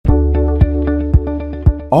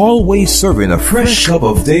always serving a fresh cup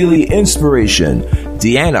of daily inspiration,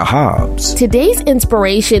 Deanna Hobbs. Today's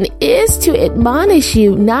inspiration is to admonish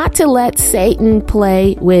you not to let Satan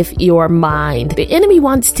play with your mind. The enemy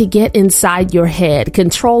wants to get inside your head,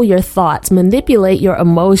 control your thoughts, manipulate your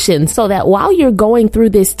emotions, so that while you're going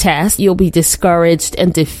through this test, you'll be discouraged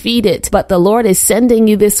and defeated. But the Lord is sending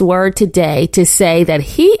you this word today to say that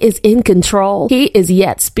He is in control. He is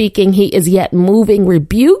yet speaking. He is yet moving.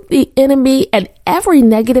 Rebuke the enemy and every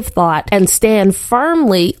negative thought and stand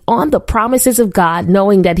firmly on the promises of God,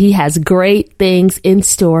 knowing that He has great things in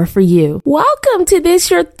store for you. Welcome to this,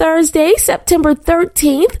 your Thursday, September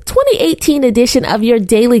 13th, 2018 edition of your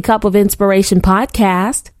Daily Cup of Inspiration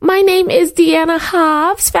podcast. My name is Deanna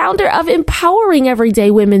Hobbs, founder of Empowering Everyday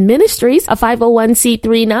Women Ministries, a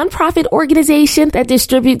 501c3 nonprofit organization that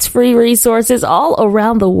distributes free resources all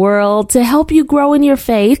around the world to help you grow in your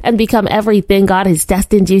faith and become everything God has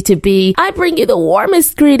destined you to be. I bring you the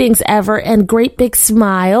warmest greetings ever and great big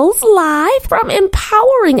smiles live from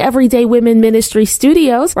Empowering Everyday Women Ministry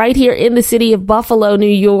Studios right here in the city of Buffalo, New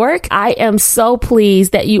York. I am so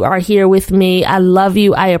pleased that you are here with me. I love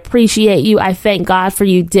you. I appreciate you. I thank God for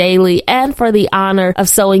you daily and for the honor of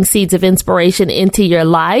sowing seeds of inspiration into your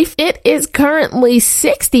life. It is currently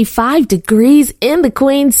 65 degrees in the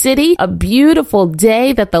Queen City, a beautiful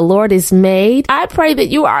day that the Lord has made. I pray that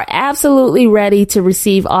you are absolutely ready to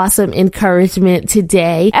receive awesome encouragement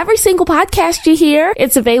today. Every single podcast you hear,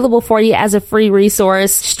 it's available for you as a free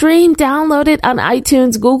resource. Stream, download it on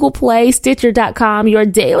iTunes, Google Play, Stitcher.com,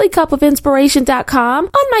 yourdailycupofInspiration.com,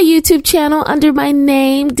 on my YouTube channel under my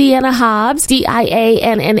name, Deanna Hobbs,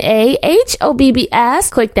 DiannaHobbs.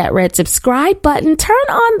 Click that red subscribe button, turn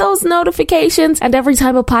on those notifications, and every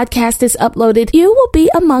time a podcast is uploaded, you will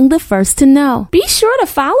be among the first to know. Be sure to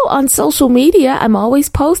follow on social media. I'm always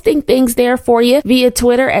posting things there for you via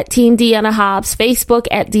Twitter at Team Deanna Hobbs, Facebook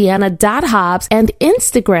at Deanna.Hobbs, and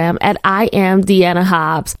Instagram at I am Deanna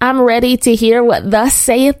Hobbs. I'm ready to hear what thus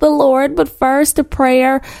saith the Lord, but first a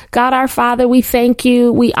prayer. God our Father, we thank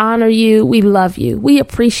you, we honor you, we love you. We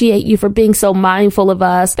appreciate you for being so mindful of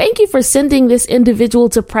us. Thank you for sending this individual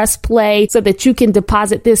to press play so that you can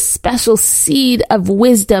deposit this special seed of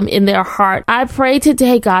wisdom in their heart. I pray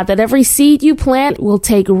today, God, that every seed you plant will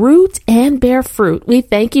take root and bear fruit. We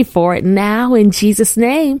thank you for it now in Jesus'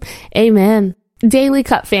 name. Amen. Daily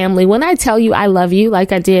Cup family, when I tell you I love you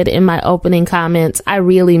like I did in my opening comments, I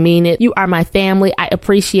really mean it. You are my family. I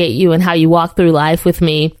appreciate you and how you walk through life with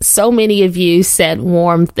me. So many of you said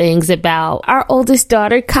warm things about our oldest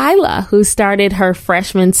daughter, Kyla, who started her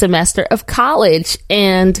freshman semester of college,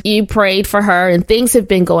 and you prayed for her, and things have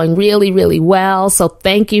been going really, really well. So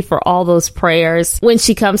thank you for all those prayers. When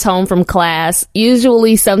she comes home from class,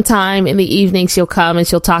 usually sometime in the evening, she'll come and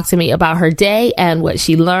she'll talk to me about her day and what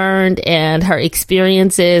she learned and her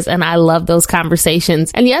experiences, and I love those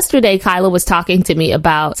conversations. And yesterday, Kyla was talking to me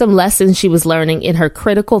about some lessons she was learning in her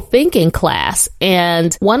critical thinking class.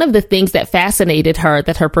 And one of the things that fascinated her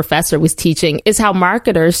that her professor was teaching is how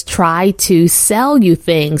marketers try to sell you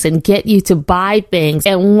things and get you to buy things.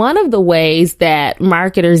 And one of the ways that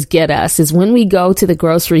marketers get us is when we go to the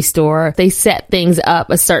grocery store, they set things up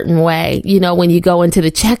a certain way. You know, when you go into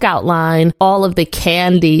the checkout line, all of the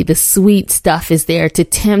candy, the sweet stuff is there to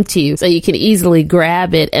tempt you, so you can easily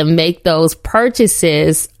grab it and make those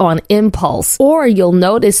purchases on impulse. Or you'll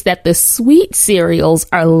notice that the sweet cereals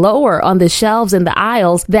are lower on the shelves in the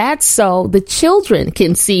aisles. That's so the children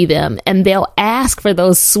can see them and they'll ask for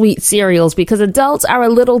those sweet cereals, because adults are a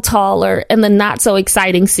little taller and the not so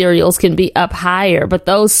exciting cereals can be up higher. But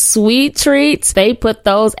those sweet treats, they put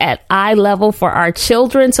those at eye level for our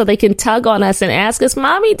children so they can tug on us and ask us,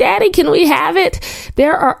 Mommy, Daddy, can we have it?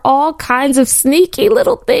 There are all kinds of sneaky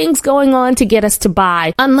little things going on to get us to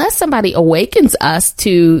buy. Unless somebody awakens us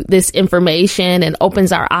to this information and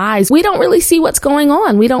opens our eyes, we don't really see what's going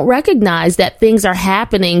on. We don't recognize that things are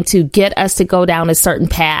happening to get us to go down a certain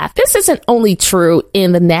path. This isn't only true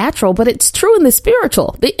in the natural, but it's true in the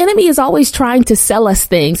spiritual. The enemy is always trying to sell us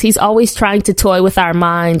things. He's always trying to toy with our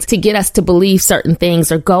minds to get us to believe certain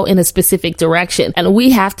things or go in a specific direction. And we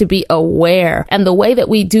have to be aware. And the way that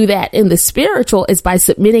we do that in the spiritual is by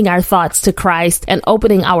submitting our thoughts to Christ and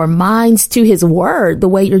opening our minds to His word, the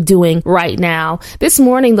way you're doing right now. This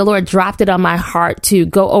morning, the Lord dropped it on my heart to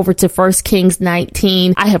go over to 1 Kings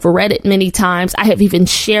 19. I have read it many times. I have even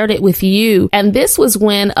shared it with you. And this was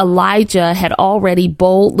when Elijah had already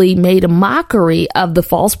boldly made a mockery of the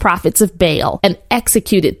false prophets of Baal and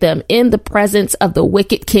executed them in the presence of the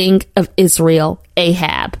wicked king of Israel,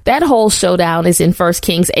 Ahab. That whole showdown is in 1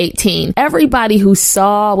 Kings 18. Everybody who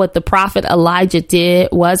saw what the prophet Elijah did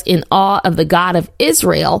was in awe of the God of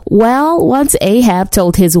Israel. Well, once Ahab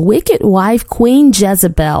told his wicked wife, Queen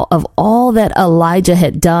Jezebel, of all that Elijah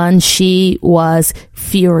had done, she was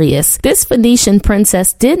furious. This Phoenician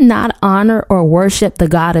princess did not honor or worship the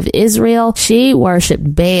God of Israel. She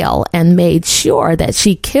worshiped Baal and made sure that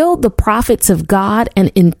she killed the prophets of God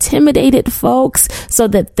and intimidated folks so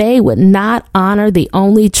that they would not honor the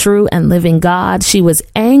only true and living God. She was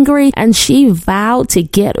angry and she vowed to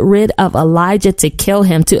get rid of Elijah, to kill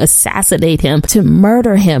him, to assassinate him, to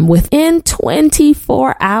murder him within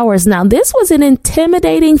 24 hours. Now, this was an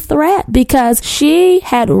intimidating threat because she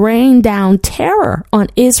had rained down terror on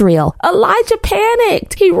Israel. Elijah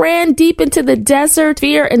panicked. He ran deep into the desert.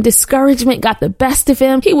 Fear and discouragement got the best of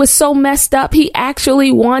him. He was so messed up, he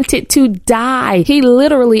actually wanted to die. He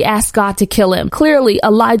literally asked God to kill him. Clearly,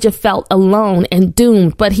 Elijah felt alone and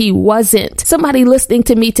doomed, but he wasn't. Somebody listening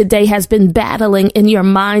to me today has been battling in your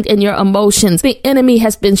mind and your emotions. The enemy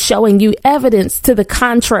has been showing you evidence to the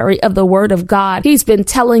contrary of the word of God. He's been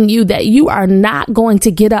telling you that you are not going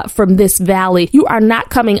to get up from this valley. You are not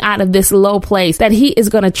coming out of this low place, that he is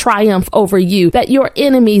going to triumph over you, that your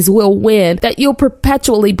enemies will win, that you'll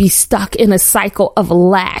perpetually be stuck in a cycle of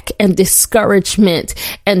lack and discouragement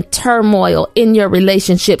and turmoil in your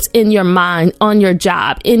relationships, in your mind, on your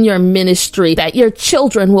job, in your ministry, that your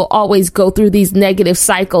children will always go through these negative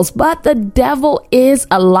cycles. But the devil is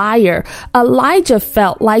a liar. Elijah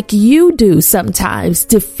felt like you do sometimes,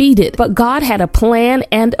 defeated, but God had a plan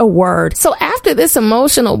and a word. So after this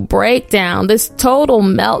emotional breakdown, this total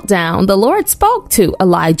meltdown, the Lord spoke to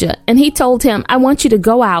Elijah and he told him, I want you to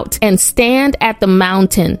go out and stand at the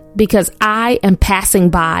mountain because I am passing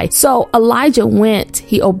by. So Elijah went,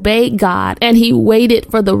 he obeyed God, and he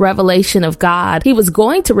waited for the revelation of God. He was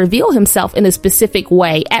going to reveal himself in a specific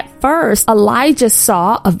way. At first, Elijah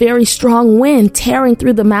saw a very strong wind tearing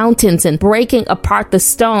through the mountains and breaking apart the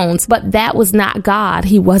stones, but that was not God.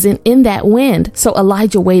 He wasn't in that wind. So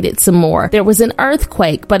Elijah waited some more. There was an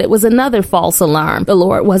earthquake, but it was another false alarm. The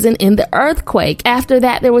Lord wasn't in the earthquake. After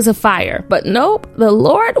that, there was a fire, but nope, the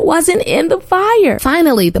Lord wasn't in the fire.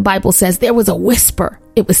 Finally, the Bible says there was a whisper.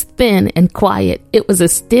 It was thin and quiet. It was a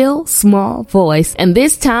still, small voice. And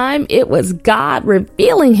this time it was God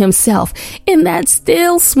revealing himself in that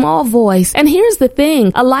still, small voice. And here's the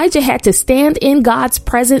thing. Elijah had to stand in God's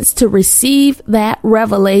presence to receive that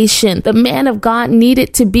revelation. The man of God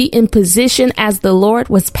needed to be in position as the Lord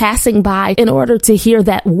was passing by in order to hear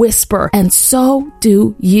that whisper. And so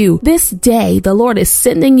do you. This day, the Lord is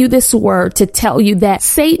sending you this word to tell you that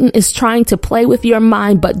Satan is trying to play with your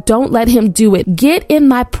mind, but don't let him do it. Get in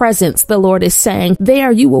my presence, the Lord is saying.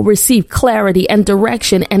 There you will receive clarity and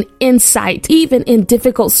direction and insight, even in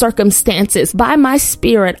difficult circumstances. By my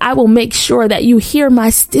Spirit, I will make sure that you hear my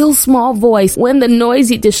still small voice when the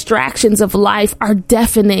noisy distractions of life are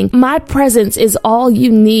deafening. My presence is all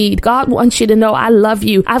you need. God wants you to know I love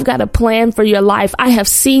you. I've got a plan for your life. I have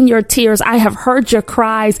seen your tears. I have heard your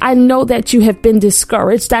cries. I know that you have been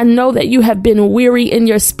discouraged. I know that you have been weary in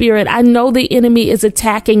your spirit. I know the enemy is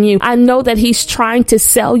attacking you. I know that he's trying to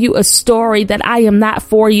sell you a story that I am not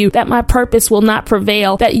for you, that my purpose will not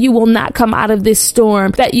prevail, that you will not come out of this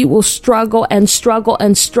storm, that you will struggle and struggle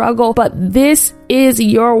and struggle. But this is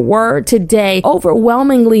your word today.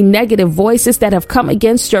 Overwhelmingly negative voices that have come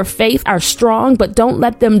against your faith are strong, but don't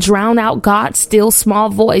let them drown out God's still small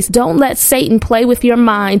voice. Don't let Satan play with your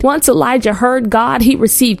mind. Once Elijah heard God, he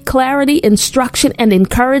received clarity, instruction, and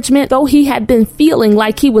encouragement. Though he had been feeling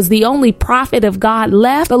like he was the only prophet of God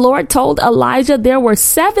left, the Lord told Elijah there were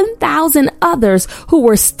 7,000 others who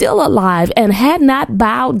were still alive and had not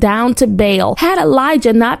bowed down to Baal. Had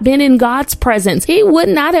Elijah not been in God's presence, he would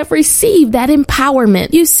not have received that empowerment.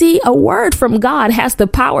 You see, a word from God has the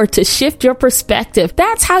power to shift your perspective.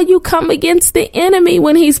 That's how you come against the enemy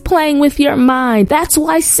when he's playing with your mind. That's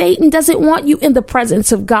why Satan doesn't want you in the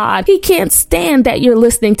presence of God. He can't stand that you're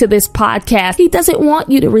listening to this podcast. He doesn't want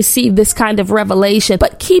you to receive this kind of revelation,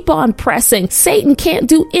 but keep on pressing. Satan can't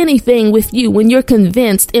do anything with you when you're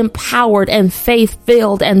convinced, empowered, and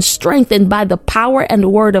faith-filled and strengthened by the power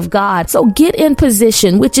and word of God. So get in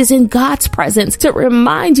position, which is in God's presence, to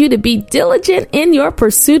remind you to be diligent in your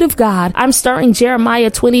pursuit of God. I'm starting Jeremiah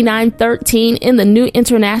 29:13 in the New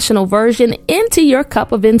International Version into your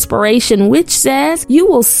cup of inspiration, which says, "You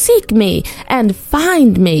will seek me and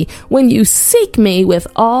find me when you seek me with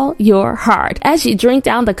all your heart." As you drink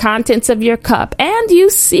down the contents of your cup and you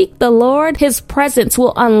seek the Lord, His presence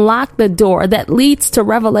will unlock the door that leads to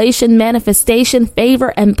revelation, manifestation,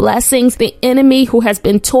 favor, and blessings. The enemy who has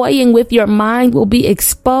been toying with your mind will be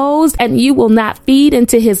exposed, and you will not feed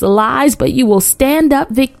into his lies, but you will stand up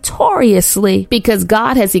victoriously because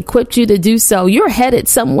God has equipped you to do so. You're headed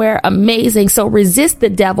somewhere amazing, so resist the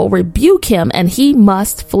devil, rebuke him, and he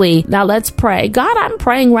must flee. Now let's pray. God, I'm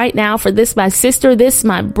praying right now for this, my sister, this,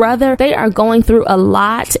 my brother. They are going through a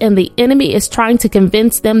lot, and the enemy is trying to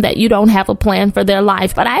convince them that you don't have a plan for their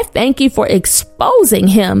life. But I thank you for exposing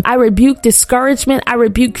him. I rebuke discouragement. I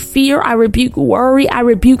rebuke fear. I rebuke worry. I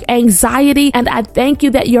rebuke anxiety. And I thank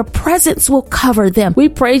you that your presence will cover them. We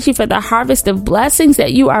praise you for the harvest of blessings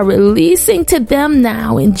that you are releasing to them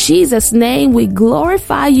now. In Jesus' name, we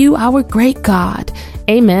glorify you, our great God.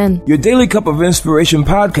 Amen. Your Daily Cup of Inspiration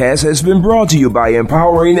podcast has been brought to you by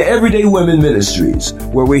Empowering Everyday Women Ministries,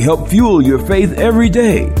 where we help fuel your faith every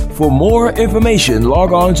day. For more information,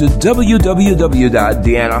 log on to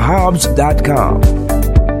www.deannahobbs.com.